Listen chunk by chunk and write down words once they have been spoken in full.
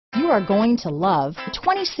are going to love the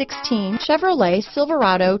 2016 Chevrolet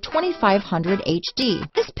Silverado 2500 HD.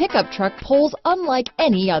 This pickup truck pulls unlike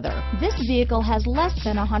any other. This vehicle has less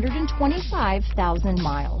than 125,000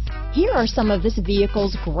 miles. Here are some of this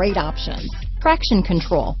vehicle's great options: traction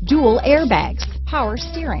control, dual airbags, power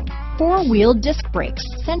steering, four-wheel disc brakes,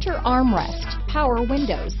 center armrest, power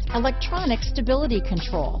windows, electronic stability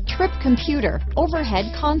control, trip computer, overhead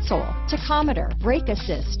console, tachometer, brake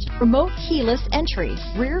assist, remote keyless entry,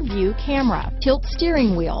 rear view camera, tilt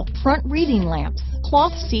steering wheel, front reading lamps,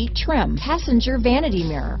 cloth seat trim, passenger vanity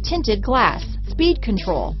mirror, tinted glass, speed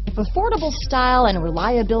control. If affordable style and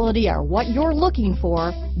reliability are what you're looking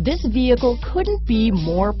for, this vehicle couldn't be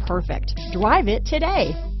more perfect. Drive it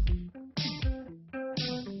today.